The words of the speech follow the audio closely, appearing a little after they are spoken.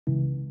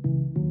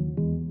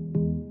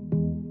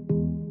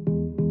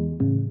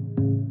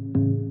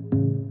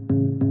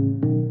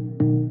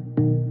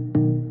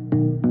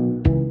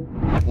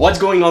What's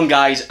going on,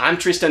 guys? I'm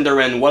Tristan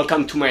Duran.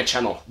 Welcome to my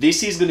channel.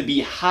 This is going to be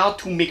how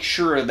to make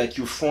sure that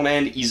your front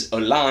end is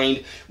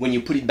aligned when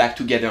you put it back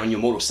together on your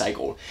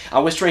motorcycle. I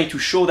was trying to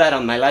show that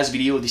on my last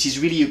video. This is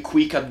really a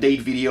quick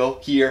update video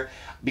here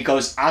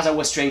because as I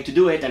was trying to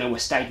do it and I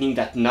was tightening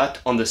that nut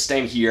on the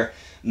stem here,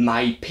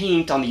 my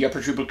paint on the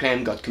upper triple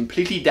clamp got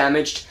completely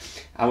damaged.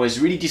 I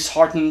was really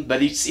disheartened,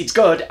 but it's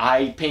good.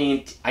 I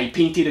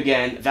painted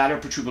again that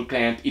upper triple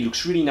clamp. It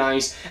looks really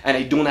nice, and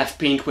I don't have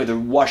paint where the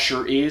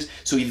washer is.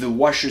 So if the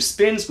washer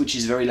spins, which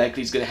is very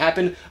likely it's gonna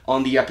happen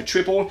on the upper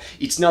triple,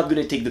 it's not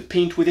gonna take the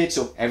paint with it,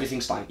 so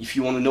everything's fine. If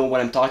you want to know what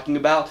I'm talking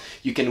about,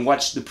 you can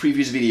watch the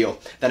previous video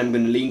that I'm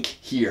gonna link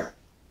here.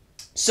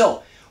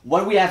 So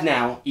what we have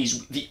now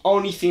is the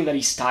only thing that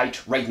is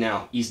tight right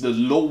now is the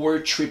lower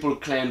triple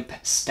clamp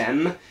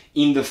stem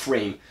in the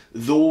frame.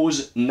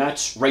 Those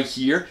nuts right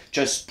here,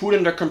 just put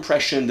under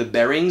compression the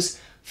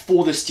bearings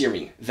for the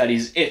steering. That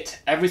is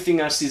it. Everything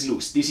else is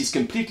loose. This is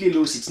completely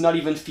loose. It's not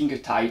even finger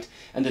tight.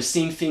 And the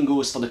same thing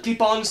goes for the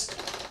clip-ons.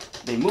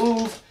 They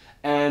move.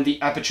 And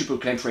the upper triple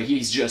clamp right here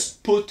is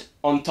just put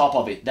on top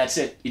of it. That's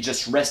it. It's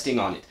just resting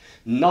on it.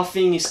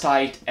 Nothing is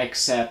tight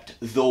except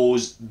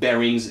those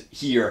bearings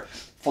here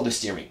for the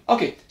steering.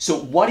 Okay, so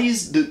what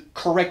is the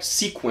correct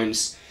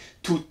sequence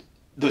to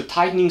the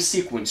tightening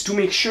sequence to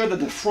make sure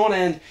that the front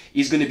end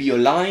is going to be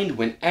aligned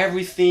when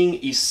everything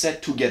is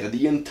set together?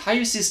 The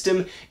entire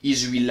system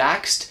is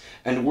relaxed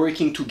and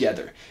working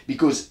together,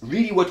 because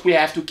really what we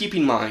have to keep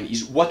in mind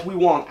is what we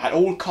want at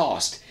all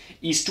cost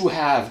is to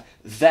have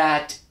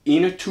that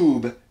inner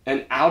tube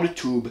and outer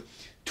tube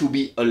to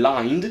be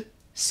aligned.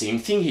 Same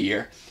thing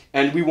here.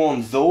 And we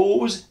want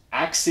those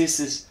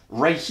axes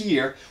right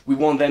here, we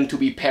want them to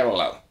be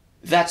parallel.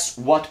 That's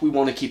what we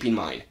want to keep in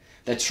mind.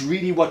 That's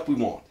really what we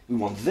want. We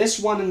want this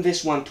one and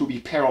this one to be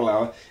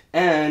parallel,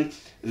 and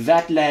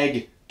that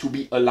leg to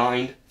be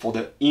aligned for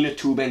the inner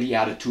tube and the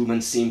outer tube,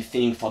 and same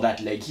thing for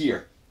that leg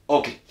here.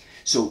 Okay,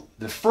 so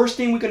the first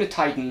thing we're going to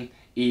tighten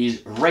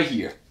is right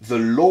here, the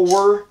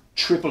lower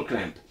triple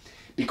clamp,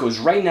 because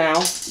right now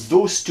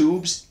those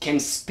tubes can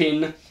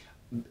spin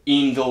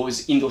in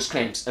those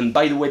clamps. And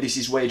by the way, this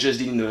is what I just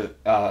did in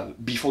the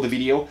before the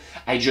video.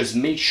 I just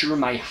made sure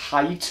my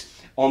height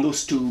on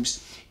those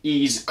tubes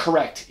is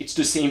correct. It's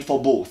the same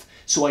for both.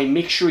 So I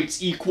make sure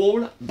it's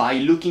equal by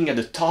looking at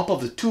the top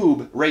of the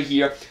tube right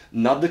here,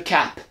 not the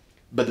cap,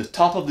 but the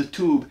top of the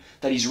tube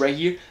that is right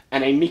here,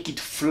 and I make it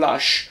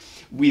flush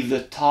with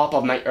the top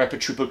of my upper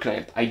triple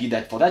clamp. I did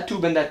that for that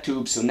tube and that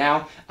tube, so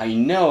now I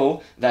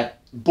know that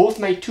both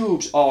my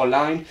tubes are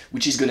aligned,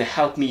 which is going to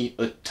help me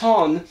a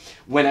ton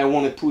when I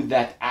want to put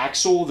that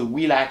axle, the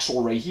wheel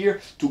axle right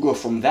here, to go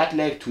from that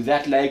leg to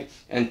that leg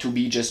and to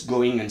be just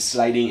going and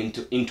sliding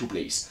into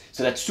place.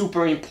 So that's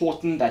super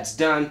important. That's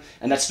done,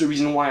 and that's the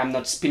reason why I'm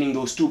not spinning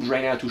those tubes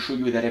right now to show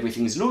you that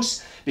everything is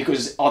loose,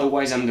 because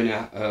otherwise I'm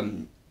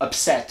gonna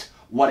upset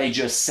what I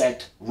just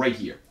set right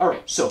here. All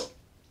right, so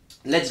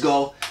let's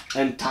go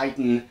and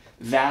tighten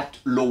that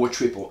lower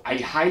triple. I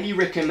highly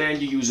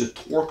recommend you use a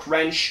torque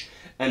wrench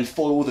and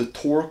follow the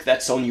torque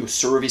that's on your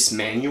service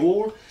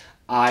manual.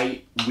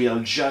 I will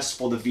just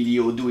for the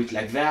video do it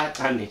like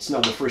that, and it's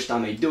not the first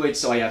time I do it,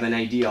 so I have an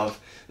idea of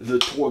the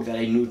torque that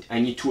I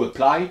need to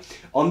apply.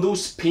 On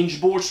those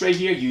pinch bolts right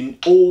here, you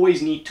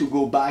always need to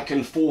go back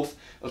and forth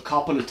a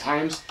couple of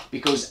times,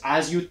 because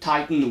as you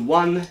tighten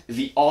one,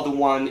 the other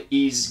one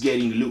is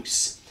getting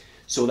loose.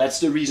 So that's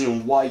the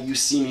reason why you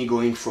see me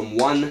going from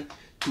one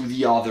to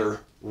the other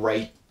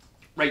right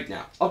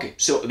now. Okay,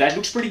 so that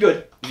looks pretty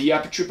good. The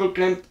upper triple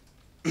clamp,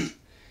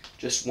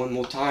 just one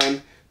more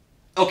time.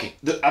 Okay,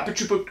 the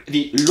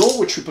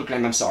lower triple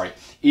clamp, I'm sorry,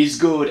 is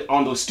good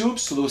on those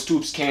tubes, so those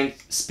tubes can't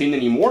spin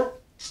anymore.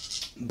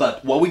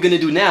 But what we're gonna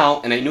do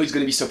now, and I know it's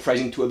gonna be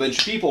surprising to a bunch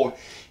of people,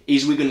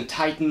 is we're gonna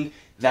tighten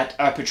that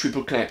upper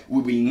triple clamp.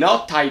 We will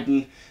not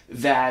tighten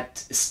that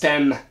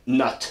stem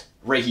nut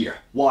right here.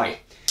 Why?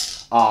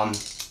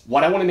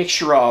 What I want to make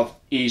sure of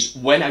is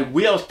when I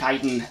will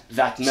tighten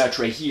that nut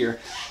right here,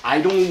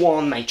 I don't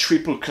want my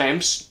triple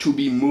clamps to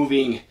be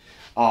moving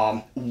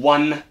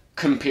one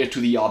compared to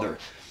the other.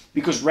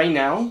 Because right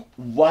now,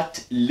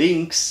 what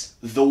links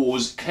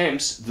those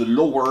clamps, the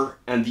lower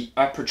and the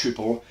upper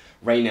triple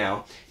right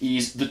now,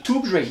 is the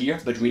tubes right here.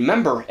 But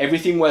remember,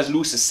 everything was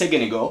loose a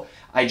second ago.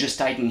 I just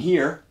tightened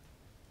here.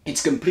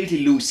 It's completely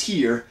loose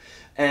here.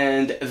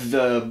 And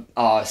the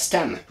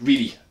stem,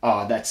 really,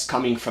 that's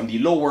coming from the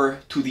lower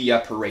to the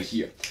upper right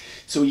here.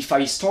 So if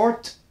I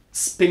start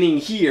spinning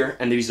here,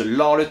 and there is a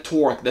lot of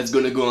torque that's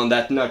going to go on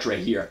that nut right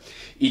here,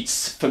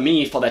 it's, for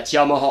me, for that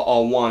Yamaha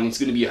R1, it's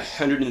going to be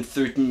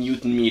 113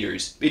 Newton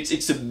meters.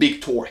 It's a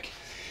big torque.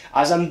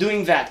 As I'm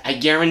doing that, I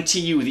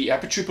guarantee you the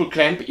upper triple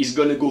clamp is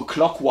going to go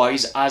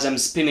clockwise as I'm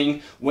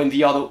spinning, when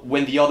the other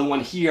one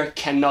here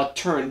cannot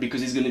turn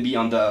because it's going to be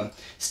on the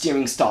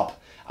steering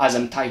stop as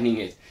I'm tightening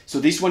it. So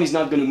this one is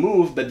not going to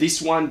move, but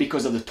this one,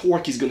 because of the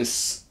torque, is going to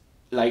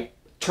like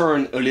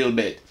turn a little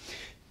bit.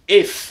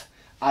 If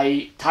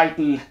I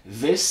tighten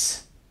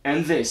this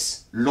and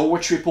this, lower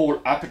triple,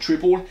 upper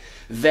triple,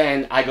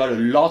 then I got a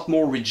lot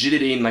more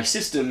rigidity in my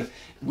system,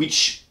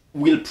 which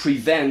will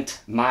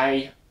prevent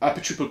my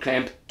upper triple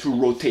clamp to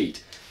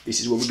rotate. This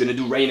is what we're gonna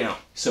do right now.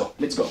 So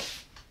let's go.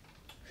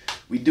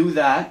 We do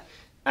that,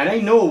 and I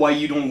know why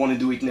you don't want to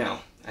do it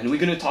now, and we're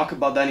gonna talk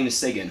about that in a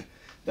second,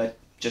 but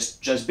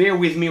just bear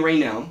with me right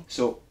now.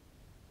 So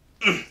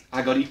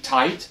I got it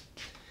tight,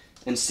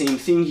 and same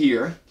thing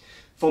here.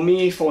 For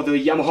me, for the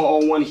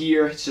Yamaha R1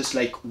 here, it's just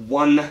like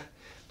one,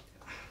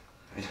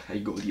 I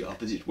go the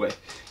opposite way.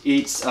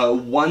 It's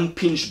one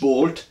pinch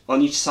bolt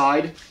on each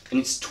side, and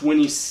it's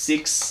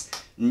 26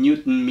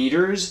 Newton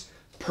meters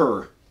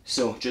per.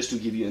 So just to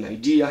give you an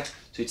idea,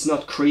 so it's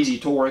not crazy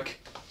torque,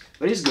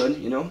 but it's good,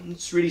 you know,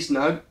 it's really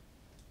snug.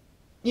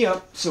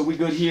 Yeah, so we're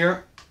good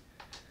here.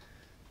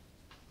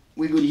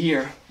 We're good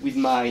here with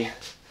my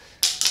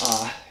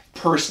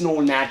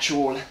personal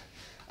natural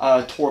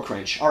torque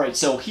wrench. All right,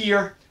 so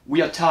here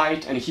we are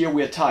tight, and here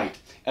we are tight.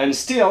 And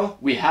still,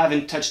 we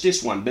haven't touched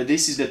this one, but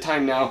this is the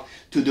time now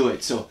to do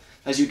it. So,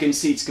 as you can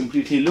see, it's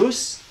completely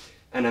loose,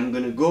 and I'm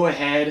gonna go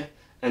ahead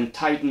and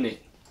tighten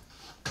it.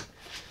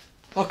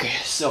 Okay,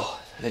 so,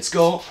 let's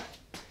go.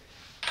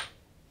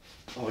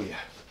 Oh yeah.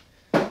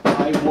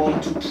 I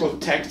want to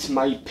protect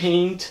my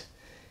paint,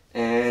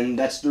 and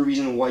that's the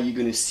reason why you're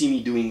gonna see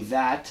me doing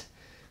that.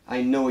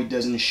 I know it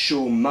doesn't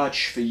show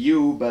much for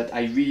you, but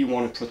I really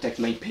want to protect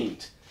my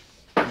paint.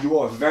 You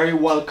are very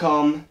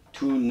welcome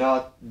to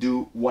not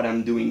do what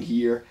I'm doing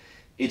here.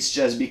 It's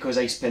just because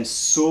I spend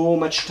so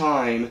much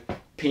time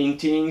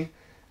painting,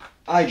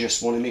 I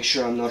just want to make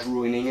sure I'm not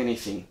ruining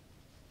anything.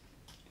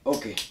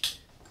 Okay.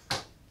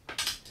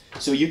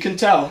 So you can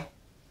tell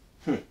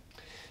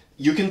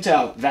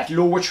that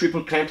lower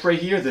triple clamp right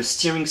here, the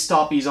steering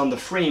stop is on the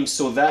frame,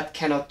 so that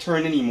cannot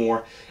turn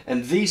anymore,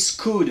 and this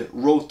could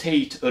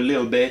rotate a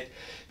little bit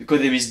because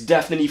there is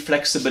definitely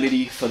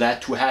flexibility for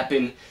that to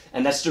happen,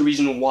 and that's the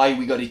reason why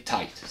we got it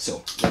tight.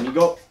 So let me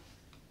go.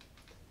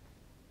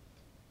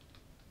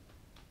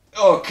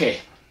 Okay,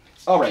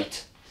 all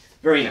right,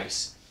 very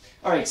nice.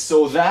 All right,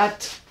 so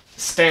that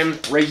stem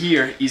right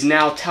here is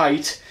now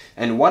tight,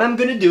 and what I'm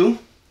gonna do,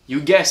 you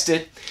guessed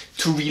it,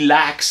 to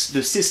relax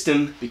the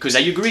system, because I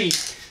agree,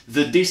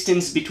 the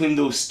distance between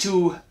those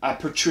two,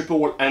 upper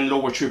triple and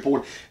lower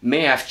triple,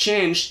 may have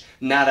changed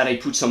now that I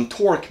put some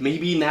torque.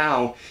 Maybe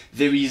now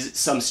there is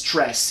some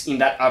stress in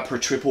that upper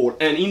triple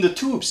and in the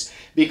tubes,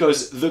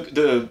 because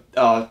the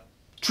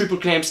triple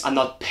clamps are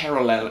not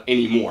parallel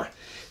anymore.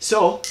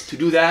 So to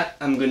do that,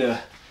 I'm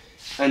gonna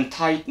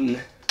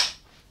untighten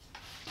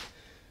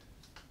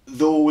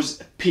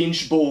those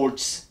pinch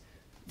bolts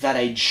that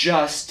I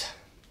just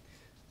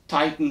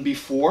tightened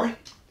before.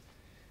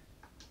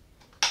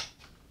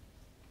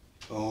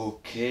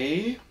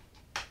 Okay.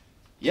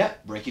 Yeah,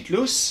 break it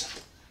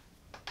loose.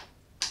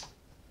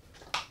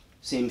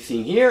 Same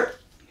thing here.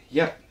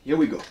 Yep, here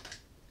we go.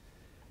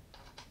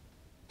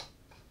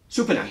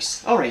 Super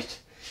nice. All right.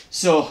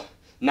 So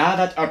now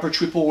that upper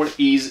triple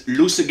is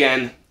loose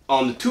again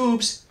on the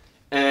tubes,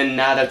 and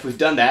now that we've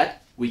done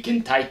that, we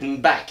can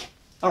tighten back.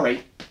 All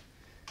right.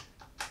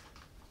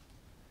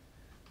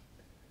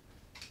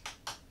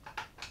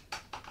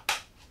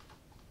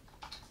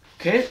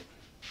 Okay.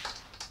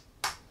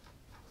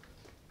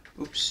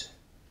 Oops.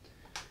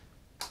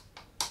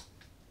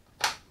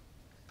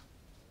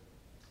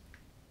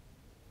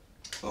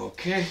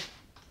 Okay.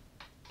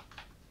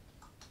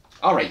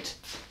 All right.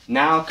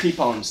 Now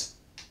clip-ons.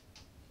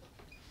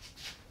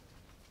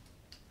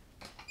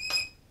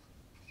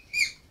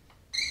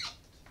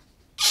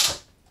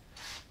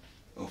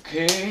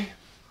 Okay.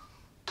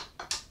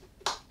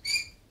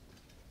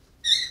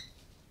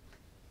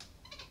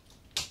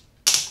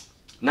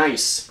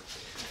 Nice.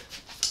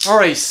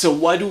 Alright, so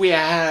what do we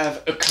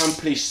have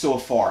accomplished so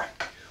far?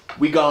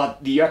 We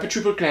got the upper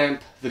triple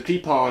clamp, the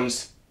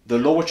clip-ons, the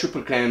lower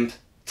triple clamp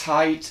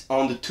tight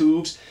on the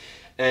tubes,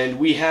 and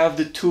we have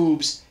the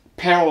tubes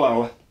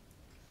parallel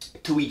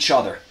to each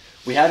other.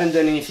 We haven't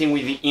done anything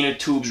with the inner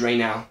tubes right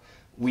now.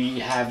 We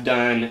have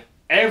done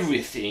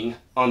everything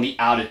on the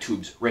outer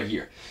tubes right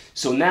here.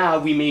 So now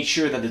we make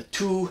sure that the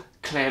two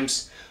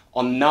clamps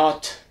are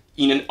not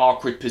in an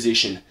awkward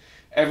position.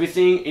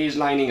 Everything is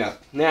lining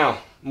up. Now,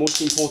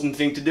 most important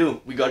thing to do,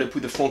 we got to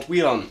put the front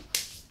wheel on.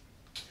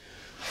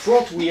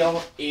 Front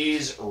wheel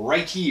is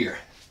right here.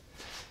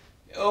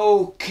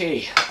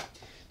 Okay,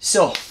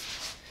 so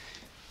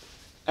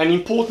an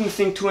important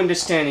thing to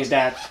understand is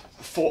that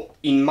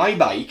in my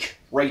bike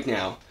right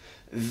now,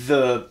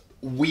 the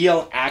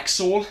wheel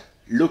axle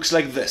looks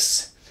like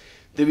this.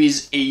 There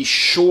is a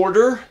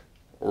shoulder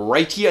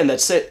right here, and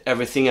that's it.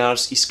 Everything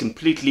else is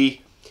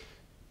completely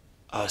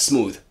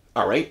smooth.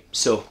 All right,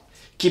 so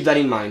keep that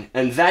in mind.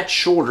 And that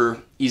shoulder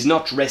is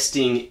not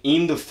resting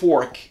in the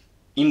fork,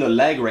 in the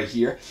leg right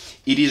here.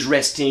 It is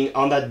resting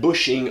on that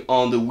bushing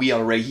on the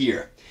wheel right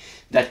here.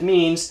 That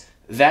means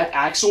that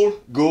axle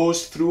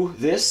goes through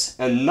this,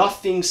 and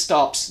nothing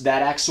stops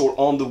that axle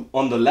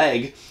on the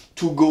leg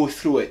to go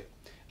through it.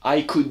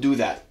 I could do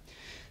that.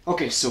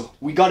 Okay, so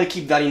we gotta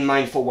keep that in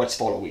mind for what's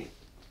following.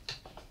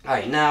 All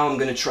right, now I'm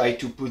gonna try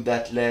to put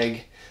that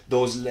leg,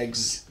 those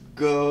legs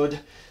good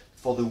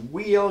for the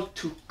wheel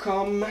to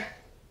come.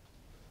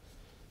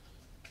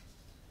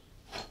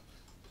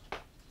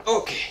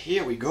 Okay,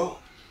 here we go.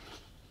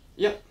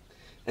 Yep.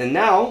 And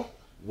now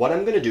what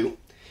I'm gonna do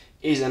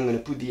is I'm gonna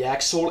put the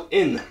axle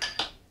in.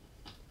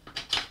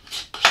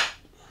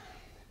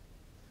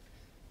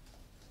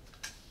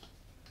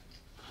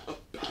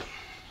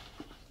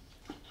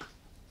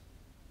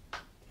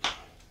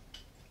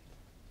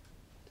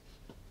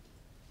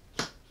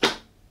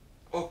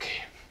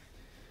 Okay.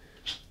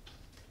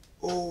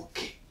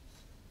 Okay.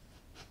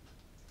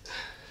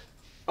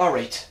 All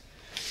right.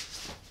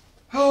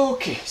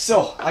 Okay,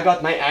 so I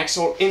got my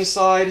axle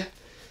inside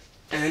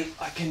and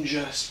I can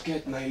just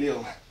get my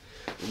little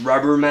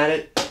rubber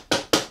matted.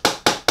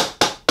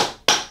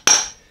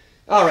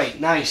 All right,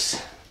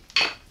 nice.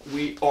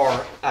 We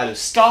are at a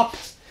stop,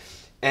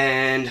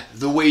 and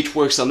the way it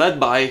works on that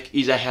bike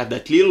is I have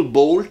that little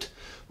bolt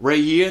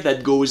right here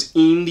that goes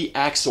in the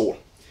axle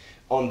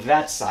on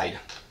that side.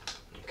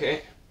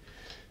 Okay,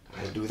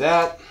 I'll do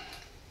that.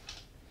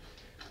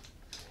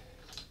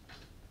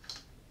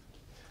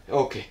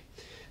 Okay,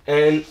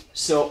 and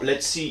so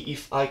let's see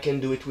if I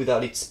can do it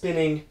without it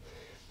spinning.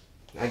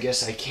 I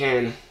guess I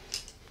can.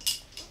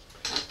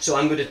 So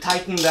I'm going to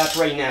tighten that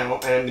right now,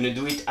 and I'm going to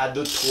do it at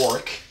the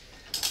torque.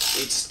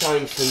 It's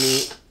time for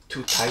me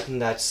to tighten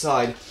that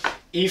side.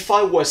 If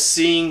I was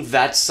seeing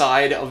that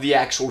side of the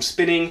axle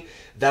spinning,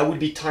 that would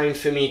be time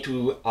for me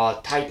to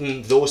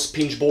tighten those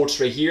pinch bolts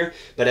right here,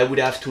 but I would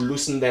have to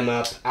loosen them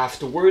up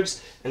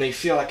afterwards, and I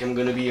feel like I'm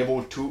going to be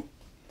able to.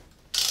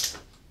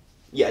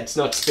 Yeah, it's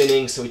not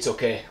spinning, so it's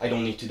okay. I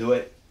don't need to do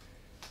it.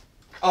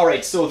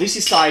 Alright, so this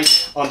is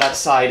tight on that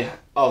side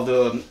of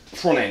the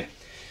front end.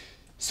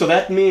 So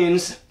that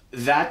means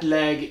that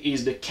leg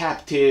is the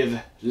captive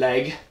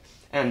leg,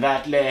 and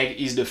that leg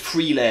is the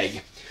free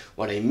leg.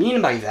 What I mean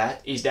by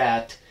that is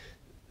that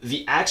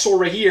the axle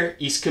right here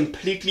is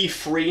completely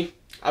free.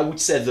 I would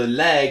say the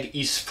leg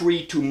is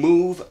free to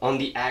move on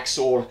the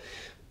axle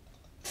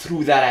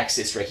through that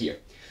axis right here.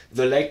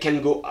 The leg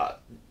can go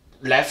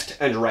left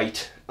and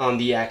right on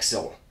the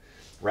axle,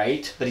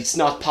 right? But it's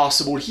not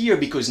possible here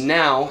because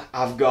now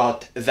I've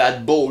got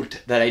that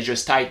bolt that I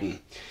just tightened.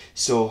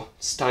 So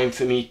it's time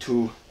for me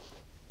to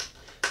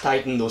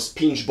tighten those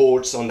pinch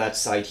bolts on that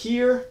side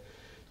here,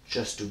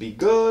 just to be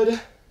good.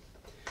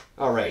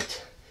 All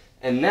right,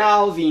 and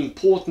now the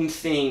important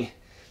thing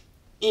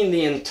in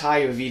the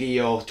entire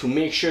video, to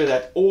make sure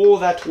that all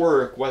that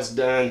work was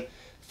done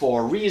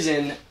for a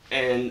reason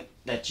and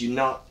that you're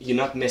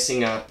not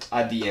messing up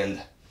at the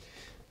end.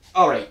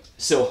 All right,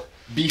 so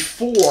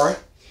before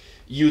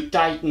you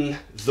tighten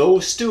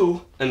those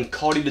two and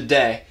call it a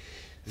day,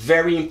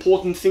 very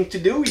important thing to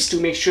do is to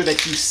make sure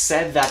that you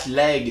set that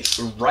leg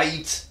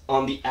right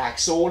on the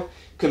axle,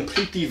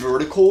 completely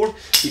vertical,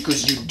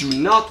 because you do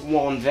not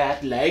want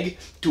that leg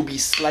to be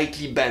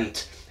slightly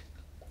bent.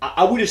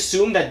 I would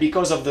assume that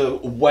because of the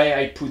way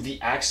I put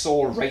the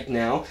axle right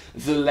now,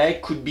 the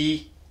leg could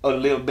be a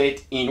little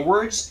bit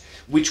inwards,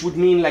 which would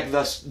mean like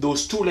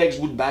those two legs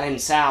would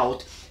balance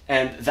out,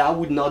 and that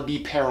would not be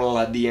parallel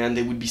at the end.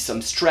 There would be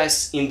some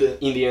stress in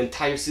the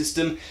entire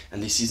system,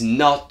 and this is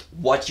not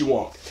what you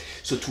want.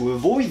 So to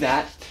avoid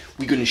that,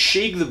 we're going to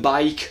shake the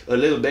bike a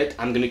little bit.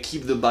 I'm going to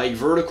keep the bike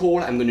vertical.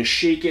 I'm going to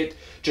shake it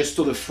just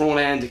so the front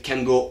end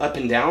can go up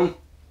and down.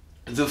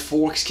 The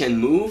forks can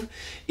move.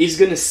 It's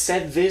going to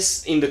set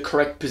this in the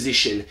correct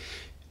position.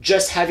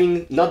 Just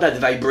having not that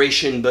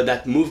vibration, but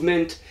that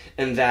movement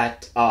and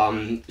that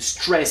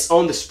stress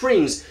on the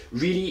springs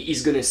really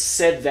is going to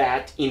set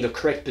that in the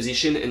correct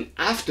position, and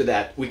after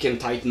that we can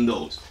tighten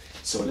those.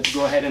 So let's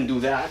go ahead and do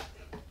that.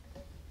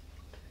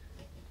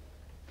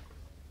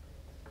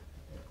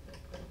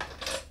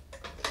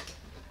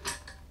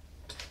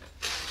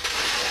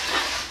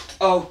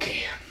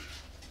 Okay.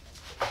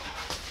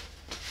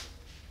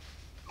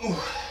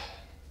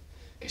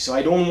 Okay, so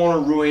I don't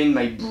want to ruin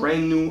my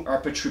brand new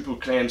upper triple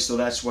clamp, so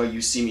that's why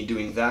you see me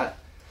doing that.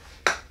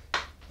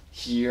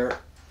 Here,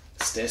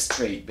 stay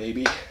straight,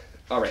 baby.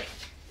 All right.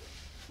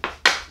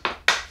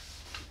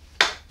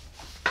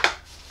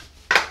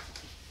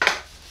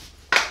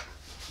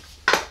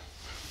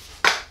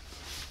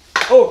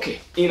 Okay,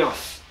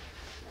 enough.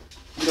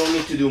 You don't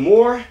need to do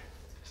more.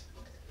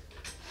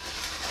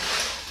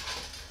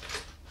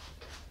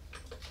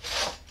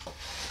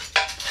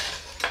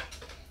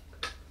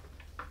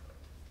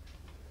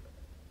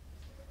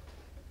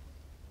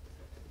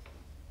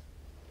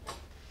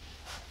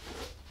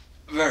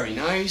 Very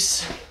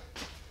nice.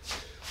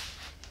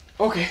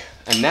 Okay,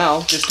 and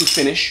now just to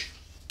finish,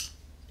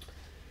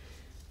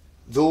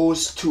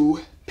 those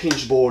two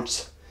pinch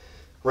bolts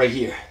right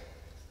here.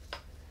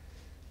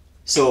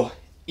 So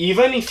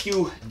even if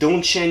you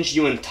don't change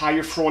your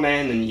entire front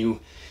end and you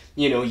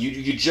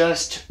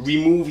just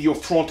remove your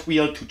front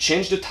wheel to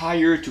change the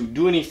tire, to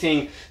do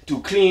anything,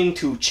 to clean,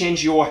 to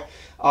change your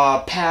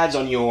pads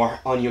on your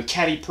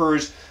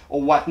calipers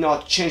or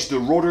whatnot, change the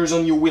rotors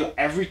on your wheel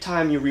every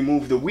time you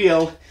remove the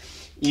wheel.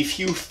 If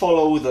you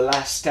follow the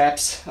last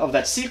steps of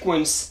that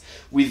sequence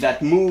with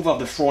that move of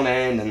the front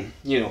end and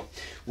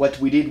what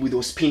we did with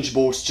those pinch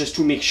bolts, just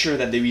to make sure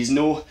that there is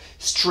no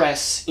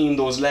stress in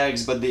those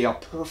legs, but they are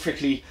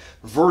perfectly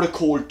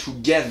vertical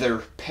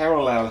together,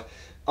 parallel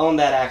on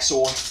that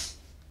axle.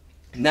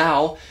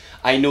 Now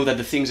I know that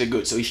the things are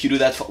good. So if you do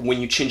that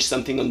when you change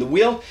something on the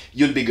wheel,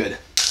 you'll be good.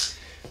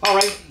 All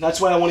right,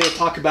 that's what I wanted to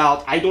talk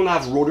about. I don't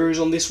have rotors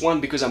on this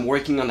one because I'm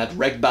working on that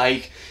wreck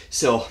bike.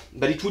 So,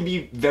 but it would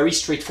be very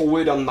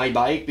straightforward on my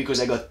bike because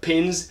I got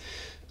pins,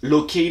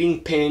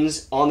 locating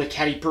pins on the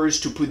calipers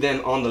to put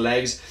them on the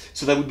legs.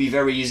 So that would be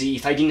very easy.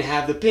 If I didn't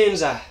have the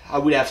pins, I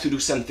would have to do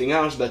something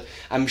else, but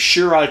I'm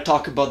sure I'll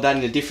talk about that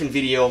in a different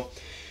video.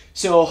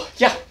 So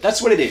yeah,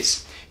 that's what it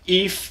is.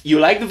 If you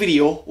like the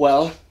video,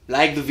 well,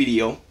 like the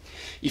video.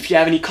 If you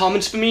have any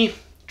comments for me,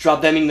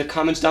 drop them in the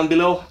comments down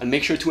below. I'll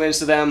make sure to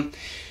answer them.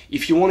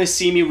 If you want to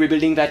see me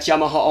rebuilding that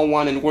Yamaha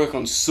R1 and work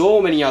on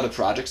so many other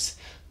projects,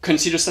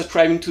 consider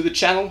subscribing to the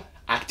channel,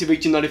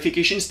 activate your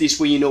notifications, this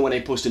way you know when I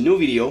post a new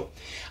video.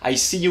 I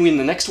see you in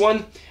the next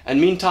one,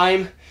 and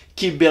meantime,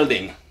 keep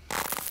building.